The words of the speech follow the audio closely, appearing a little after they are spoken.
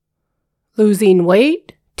Losing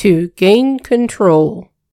weight to gain control.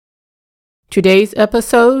 Today's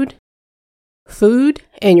episode, food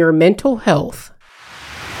and your mental health.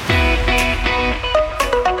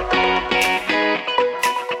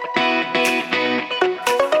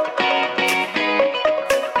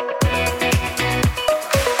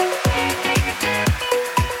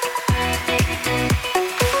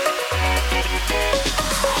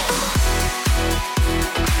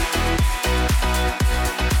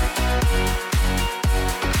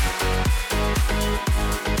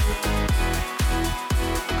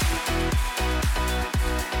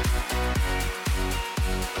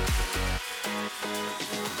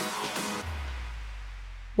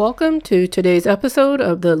 Welcome to today's episode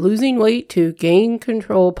of the Losing Weight to Gain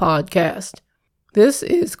Control podcast. This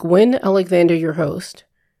is Gwen Alexander, your host.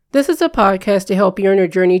 This is a podcast to help you on your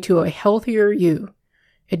journey to a healthier you.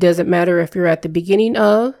 It doesn't matter if you're at the beginning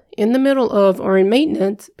of, in the middle of, or in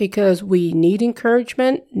maintenance, because we need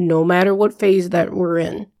encouragement no matter what phase that we're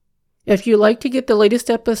in. If you'd like to get the latest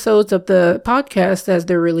episodes of the podcast as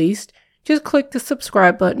they're released, just click the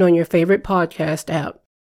subscribe button on your favorite podcast app.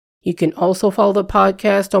 You can also follow the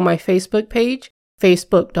podcast on my Facebook page,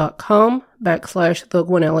 facebook.com/The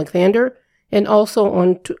Gwen Alexander, and also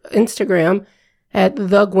on Instagram at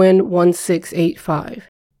TheGwen1685.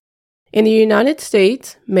 In the United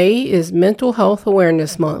States, May is Mental Health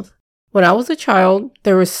Awareness Month. When I was a child,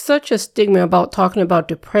 there was such a stigma about talking about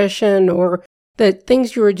depression or that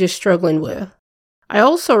things you were just struggling with. I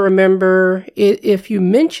also remember if you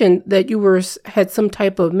mentioned that you had some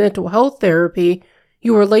type of mental health therapy,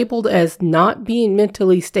 you were labeled as not being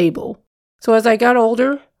mentally stable. So as I got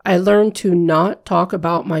older, I learned to not talk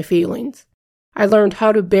about my feelings. I learned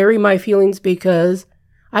how to bury my feelings because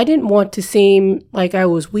I didn't want to seem like I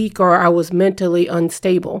was weak or I was mentally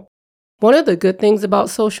unstable. One of the good things about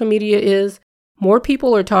social media is more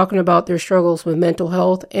people are talking about their struggles with mental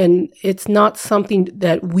health, and it's not something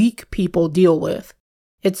that weak people deal with.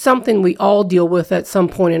 It's something we all deal with at some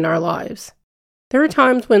point in our lives. There are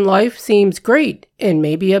times when life seems great and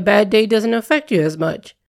maybe a bad day doesn't affect you as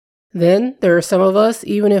much. Then there are some of us,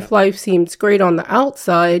 even if life seems great on the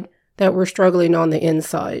outside, that we're struggling on the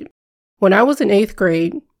inside. When I was in 8th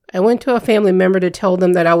grade, I went to a family member to tell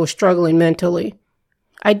them that I was struggling mentally.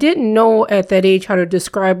 I didn't know at that age how to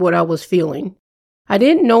describe what I was feeling. I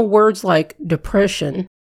didn't know words like depression.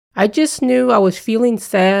 I just knew I was feeling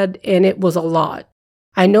sad and it was a lot.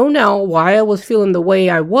 I know now why I was feeling the way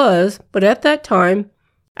I was, but at that time,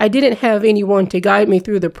 I didn't have anyone to guide me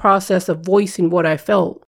through the process of voicing what I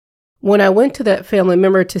felt. When I went to that family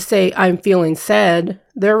member to say I'm feeling sad,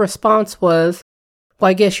 their response was, "Well,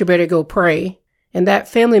 I guess you better go pray." And that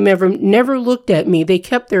family member never looked at me. They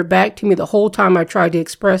kept their back to me the whole time I tried to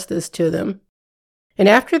express this to them. And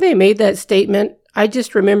after they made that statement, I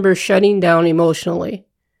just remember shutting down emotionally.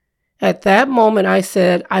 At that moment, I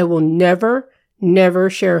said, I will never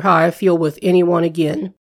share how I feel with anyone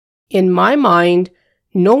again. In my mind,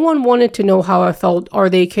 no one wanted to know how I felt or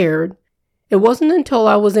they cared. It wasn't until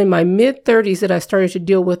I was in my mid-30s that I started to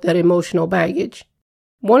deal with that emotional baggage.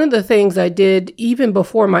 One of the things I did even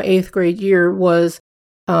before my 8th grade year was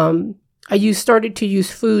I started to use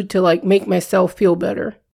food to make myself feel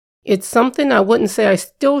better. It's something I wouldn't say I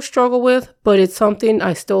still struggle with, but it's something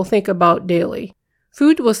I still think about daily.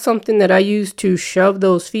 Food was something that I used to shove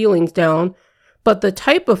those feelings down, but the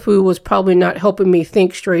type of food was probably not helping me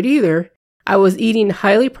think straight either. I was eating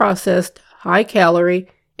highly processed, high-calorie,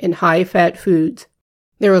 and high-fat foods.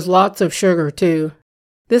 There was lots of sugar, too.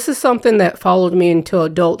 This is something that followed me into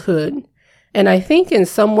adulthood. And I think in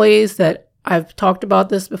some ways that I've talked about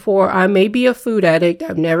this before, I may be a food addict.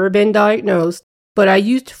 I've never been diagnosed, but I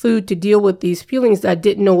used food to deal with these feelings that I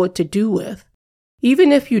didn't know what to do with.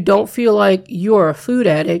 Even if you don't feel like you're a food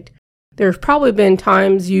addict, there's probably been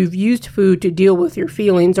times you've used food to deal with your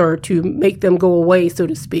feelings or to make them go away, so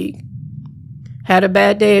to speak. Had a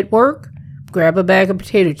bad day at work? Grab a bag of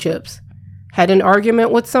potato chips. Had an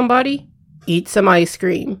argument with somebody? Eat some ice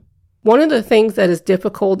cream. One of the things that is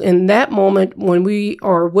difficult in that moment when we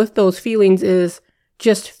are with those feelings is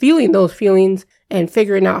just feeling those feelings and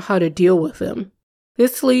figuring out how to deal with them.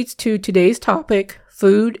 This leads to today's topic,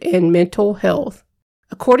 food and mental health.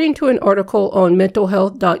 According to an article on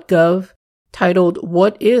mentalhealth.gov titled,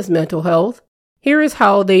 "What is Mental Health?" here is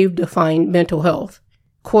how they've defined mental health.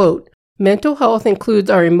 Quote, "Mental health includes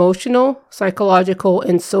our emotional, psychological,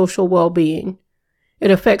 and social well-being.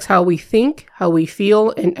 It affects how we think, how we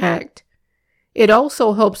feel, and act. It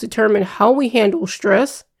also helps determine how we handle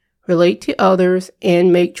stress, relate to others,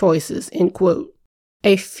 and make choices." End quote.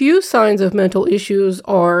 A few signs of mental issues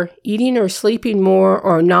are eating or sleeping more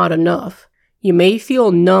or not enough, You may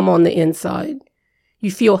feel numb on the inside.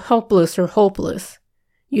 You feel helpless or hopeless.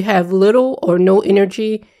 You have little or no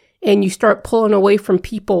energy, and you start pulling away from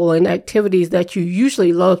people and activities that you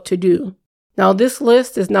usually love to do. Now, this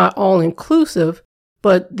list is not all inclusive,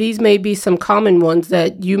 but these may be some common ones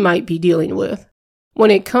that you might be dealing with.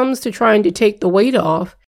 When it comes to trying to take the weight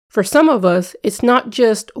off, for some of us, it's not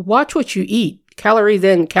just watch what you eat, calories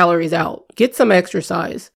in, calories out, get some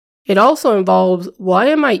exercise. It also involves, why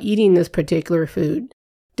am I eating this particular food?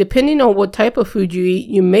 Depending on what type of food you eat,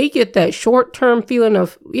 you may get that short-term feeling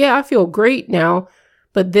of, yeah, I feel great now,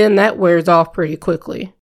 but then that wears off pretty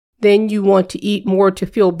quickly. Then you want to eat more to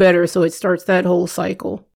feel better, so it starts that whole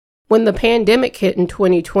cycle. When the pandemic hit in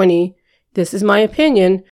 2020, this is my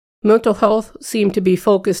opinion, mental health seemed to be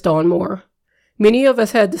focused on more. Many of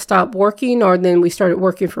us had to stop working, or then we started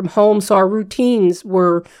working from home, so our routines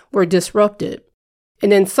were disrupted.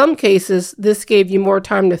 And in some cases, this gave you more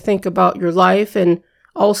time to think about your life, and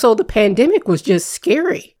also the pandemic was just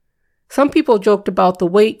scary. Some people joked about the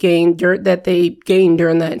weight gain that they gained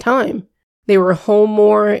during that time. They were home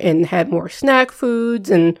more and had more snack foods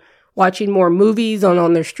and watching more movies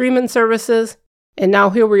on their streaming services. And now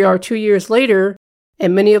here we are 2 years later,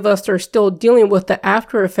 and many of us are still dealing with the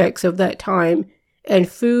after effects of that time, and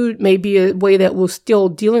food may be a way that we're still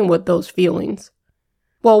dealing with those feelings.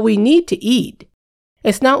 Well, we need to eat.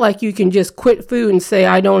 It's not like you can just quit food and say,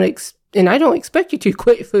 I don't expect you to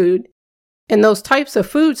quit food. And those types of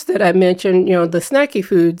foods that I mentioned, the snacky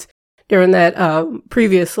foods during that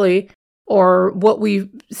previously, or what we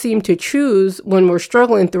seem to choose when we're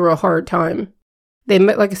struggling through a hard time. They,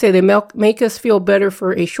 like I say, they make us feel better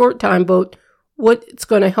for a short time, but what's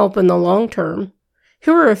going to help in the long term?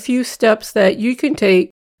 Here are a few steps that you can take,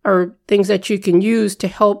 or things that you can use to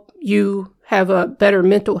help you have a better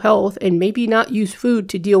mental health and maybe not use food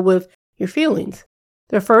to deal with your feelings.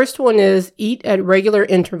 The first one is eat at regular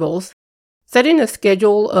intervals. Setting a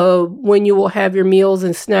schedule of when you will have your meals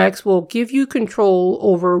and snacks will give you control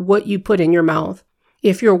over what you put in your mouth.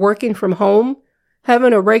 If you're working from home,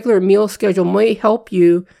 having a regular meal schedule may help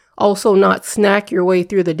you also not snack your way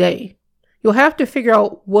through the day. You'll have to figure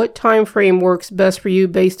out what time frame works best for you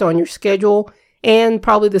based on your schedule and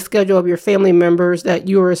probably the schedule of your family members that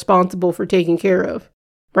you are responsible for taking care of.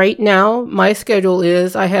 Right now, my schedule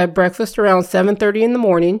is I have breakfast around 7:30 in the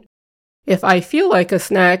morning. If I feel like a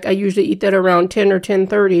snack, I usually eat that around 10 or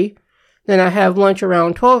 10:30. Then I have lunch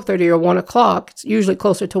around 12:30 or 1 o'clock. It's usually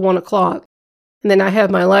closer to 1 o'clock. And then I have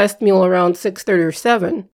my last meal around 6:30 or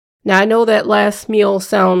 7. Now, I know that last meal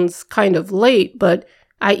sounds kind of late, but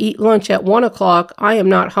I eat lunch at 1 o'clock. I am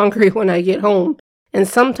not hungry when I get home. And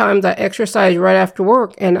sometimes I exercise right after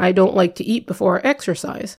work, and I don't like to eat before I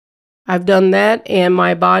exercise. I've done that, and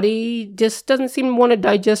my body just doesn't seem to want to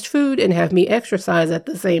digest food and have me exercise at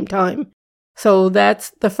the same time. So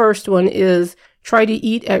that's the first one, is try to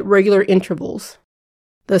eat at regular intervals.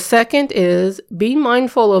 The second is be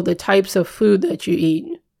mindful of the types of food that you eat.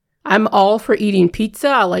 I'm all for eating pizza.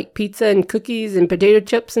 I like pizza and cookies and potato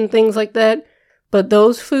chips and things like that. But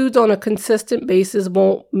those foods on a consistent basis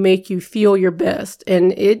won't make you feel your best.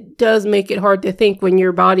 And it does make it hard to think when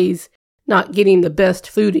your body's not getting the best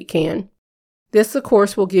food it can. This, of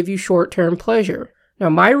course, will give you short-term pleasure. Now,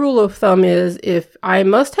 my rule of thumb is if I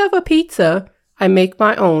must have a pizza, I make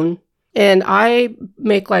my own. And I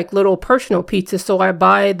make like little personal pizzas. So I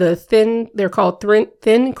buy they're called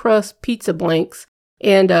thin crust pizza blanks.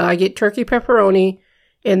 And I get turkey pepperoni.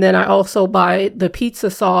 And then I also buy the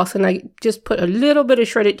pizza sauce, and I just put a little bit of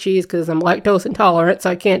shredded cheese because I'm lactose intolerant,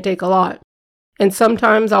 so I can't take a lot. And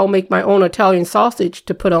sometimes I'll make my own Italian sausage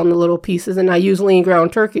to put on the little pieces, and I use lean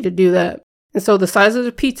ground turkey to do that. And so the size of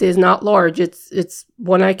the pizza is not large. It's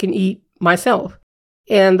one I can eat myself.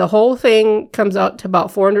 And the whole thing comes out to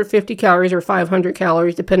about 450 calories or 500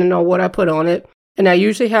 calories, depending on what I put on it. And I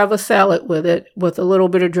usually have a salad with it with a little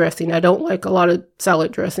bit of dressing. I don't like a lot of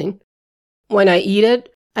salad dressing. When I eat it,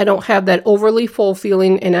 I don't have that overly full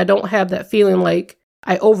feeling, and I don't have that feeling like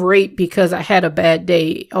I overate because I had a bad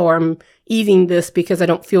day, or I'm eating this because I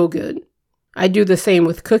don't feel good. I do the same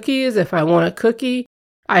with cookies. If I want a cookie,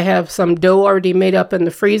 I have some dough already made up in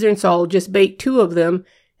the freezer, and so I'll just bake 2 of them,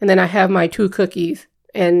 and then I have my 2 cookies,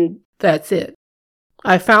 and that's it.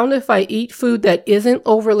 I found if I eat food that isn't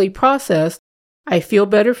overly processed, I feel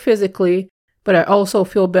better physically, but I also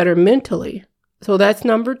feel better mentally. So that's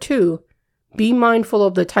number 2. Be mindful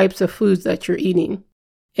of the types of foods that you're eating.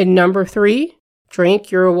 And number 3,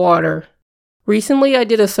 drink your water. Recently, I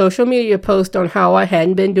did a social media post on how I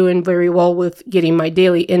hadn't been doing very well with getting my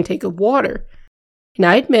daily intake of water. And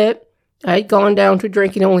I admit, I'd gone down to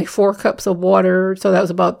drinking only 4 cups of water, so that was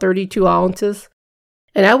about 32 ounces.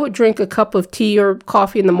 And I would drink a cup of tea or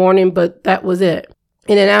coffee in the morning, but that was it.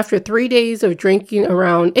 And then after 3 days of drinking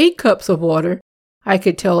around 8 cups of water, I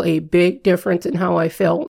could tell a big difference in how I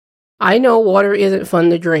felt. I know water isn't fun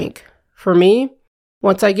to drink. For me,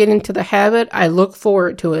 once I get into the habit, I look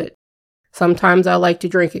forward to it. Sometimes I like to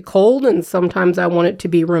drink it cold, and sometimes I want it to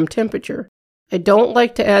be room temperature. I don't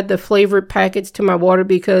like to add the flavored packets to my water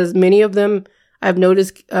because many of them I've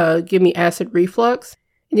noticed give me acid reflux.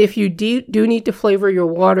 And if you do need to flavor your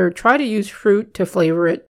water, try to use fruit to flavor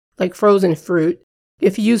it, like frozen fruit.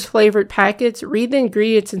 If you use flavored packets, read the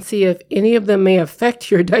ingredients and see if any of them may affect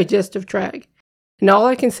your digestive tract. And all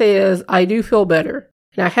I can say is I do feel better.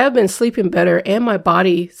 And I have been sleeping better and my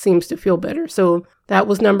body seems to feel better. So that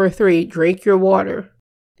was number 3, drink your water.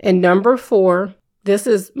 And number 4, this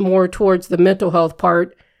is more towards the mental health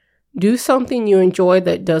part. Do something you enjoy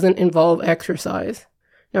that doesn't involve exercise.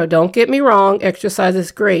 Now, don't get me wrong, exercise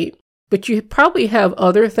is great, but you probably have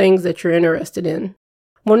other things that you're interested in.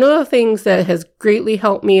 One of the things that has greatly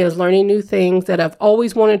helped me is learning new things that I've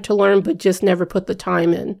always wanted to learn but just never put the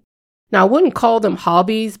time in. Now, I wouldn't call them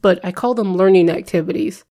hobbies, but I call them learning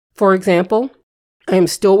activities. For example, I am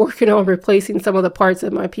still working on replacing some of the parts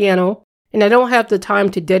of my piano, and I don't have the time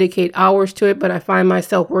to dedicate hours to it, but I find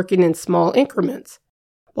myself working in small increments.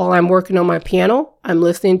 While I'm working on my piano, I'm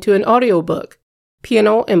listening to an audiobook.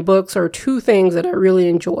 Piano and books are 2 things that I really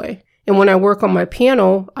enjoy. And when I work on my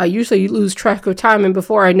piano, I usually lose track of time, and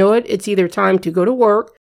before I know it, it's either time to go to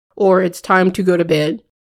work or it's time to go to bed.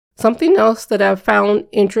 Something else that I've found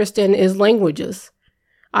interest in is languages.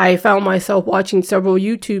 I found myself watching several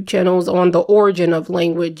YouTube channels on the origin of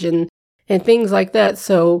language and things like that.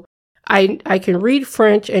 So I can read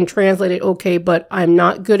French and translate it okay, but I'm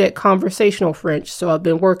not good at conversational French, so I've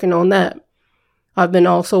been working on that. I've been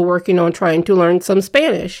also working on trying to learn some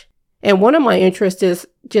Spanish. And one of my interests is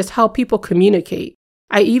just how people communicate.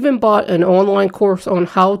 I even bought an online course on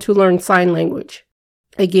how to learn sign language.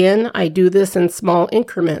 Again, I do this in small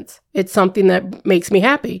increments. It's something that makes me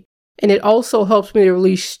happy. And it also helps me to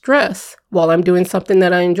release stress while I'm doing something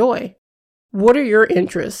that I enjoy. What are your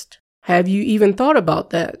interests? Have you even thought about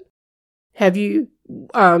that? Have you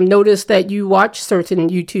noticed that you watch certain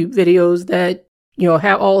YouTube videos that,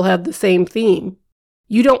 all have the same theme?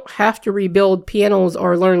 You don't have to rebuild pianos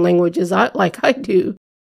or learn languages like I do.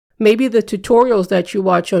 Maybe the tutorials that you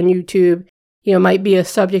watch on YouTube, might be a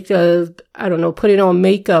subject of, putting on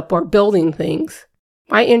makeup or building things.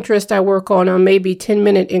 My interest I work on maybe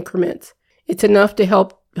 10-minute increments. It's enough to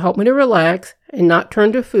help me to relax and not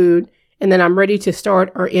turn to food, and then I'm ready to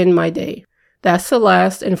start or end my day. That's the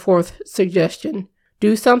last and 4th suggestion.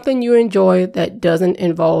 Do something you enjoy that doesn't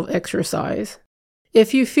involve exercise.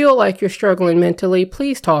 If you feel like you're struggling mentally,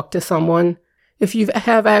 please talk to someone. If you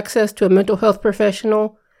have access to a mental health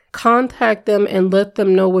professional, contact them and let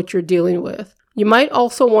them know what you're dealing with. You might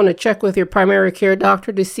also want to check with your primary care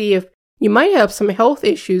doctor to see if you might have some health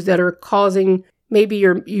issues that are causing maybe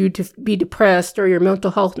you to be depressed or your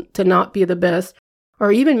mental health to not be the best,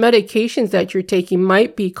 or even medications that you're taking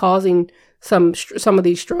might be causing some of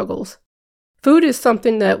these struggles. Food is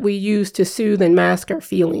something that we use to soothe and mask our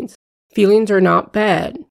feelings. Feelings are not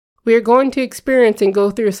bad. We are going to experience and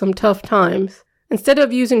go through some tough times. Instead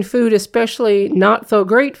of using food, especially not so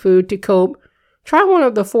great food, to cope, try one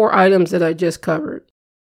of the 4 items that I just covered.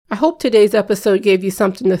 I hope today's episode gave you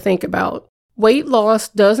something to think about. Weight loss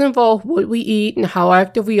does involve what we eat and how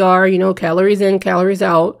active we are, calories in, calories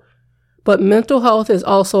out. But mental health is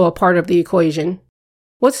also a part of the equation.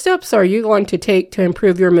 What steps are you going to take to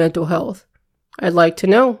improve your mental health? I'd like to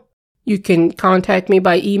know. You can contact me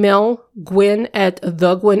by email,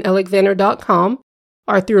 gwen@thegwenalexander.com,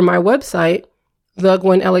 or through my website,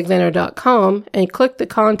 thegwenalexander.com, and click the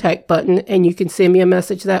contact button and you can send me a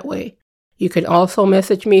message that way. You can also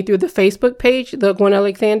message me through the Facebook page, The Gwen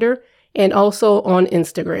Alexander, and also on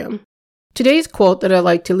Instagram. Today's quote that I'd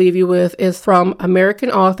like to leave you with is from American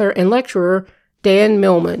author and lecturer Dan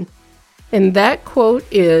Millman. And that quote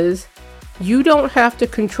is, "You don't have to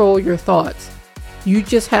control your thoughts. You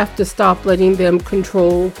just have to stop letting them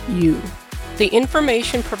control you." The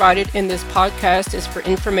information provided in this podcast is for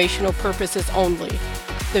informational purposes only.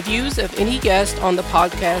 The views of any guest on the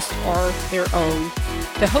podcast are their own.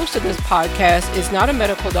 The host of this podcast is not a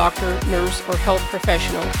medical doctor, nurse, or health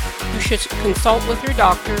professional. You should consult with your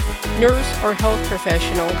doctor, nurse, or health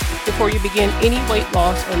professional before you begin any weight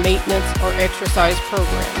loss or maintenance or exercise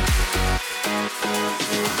program.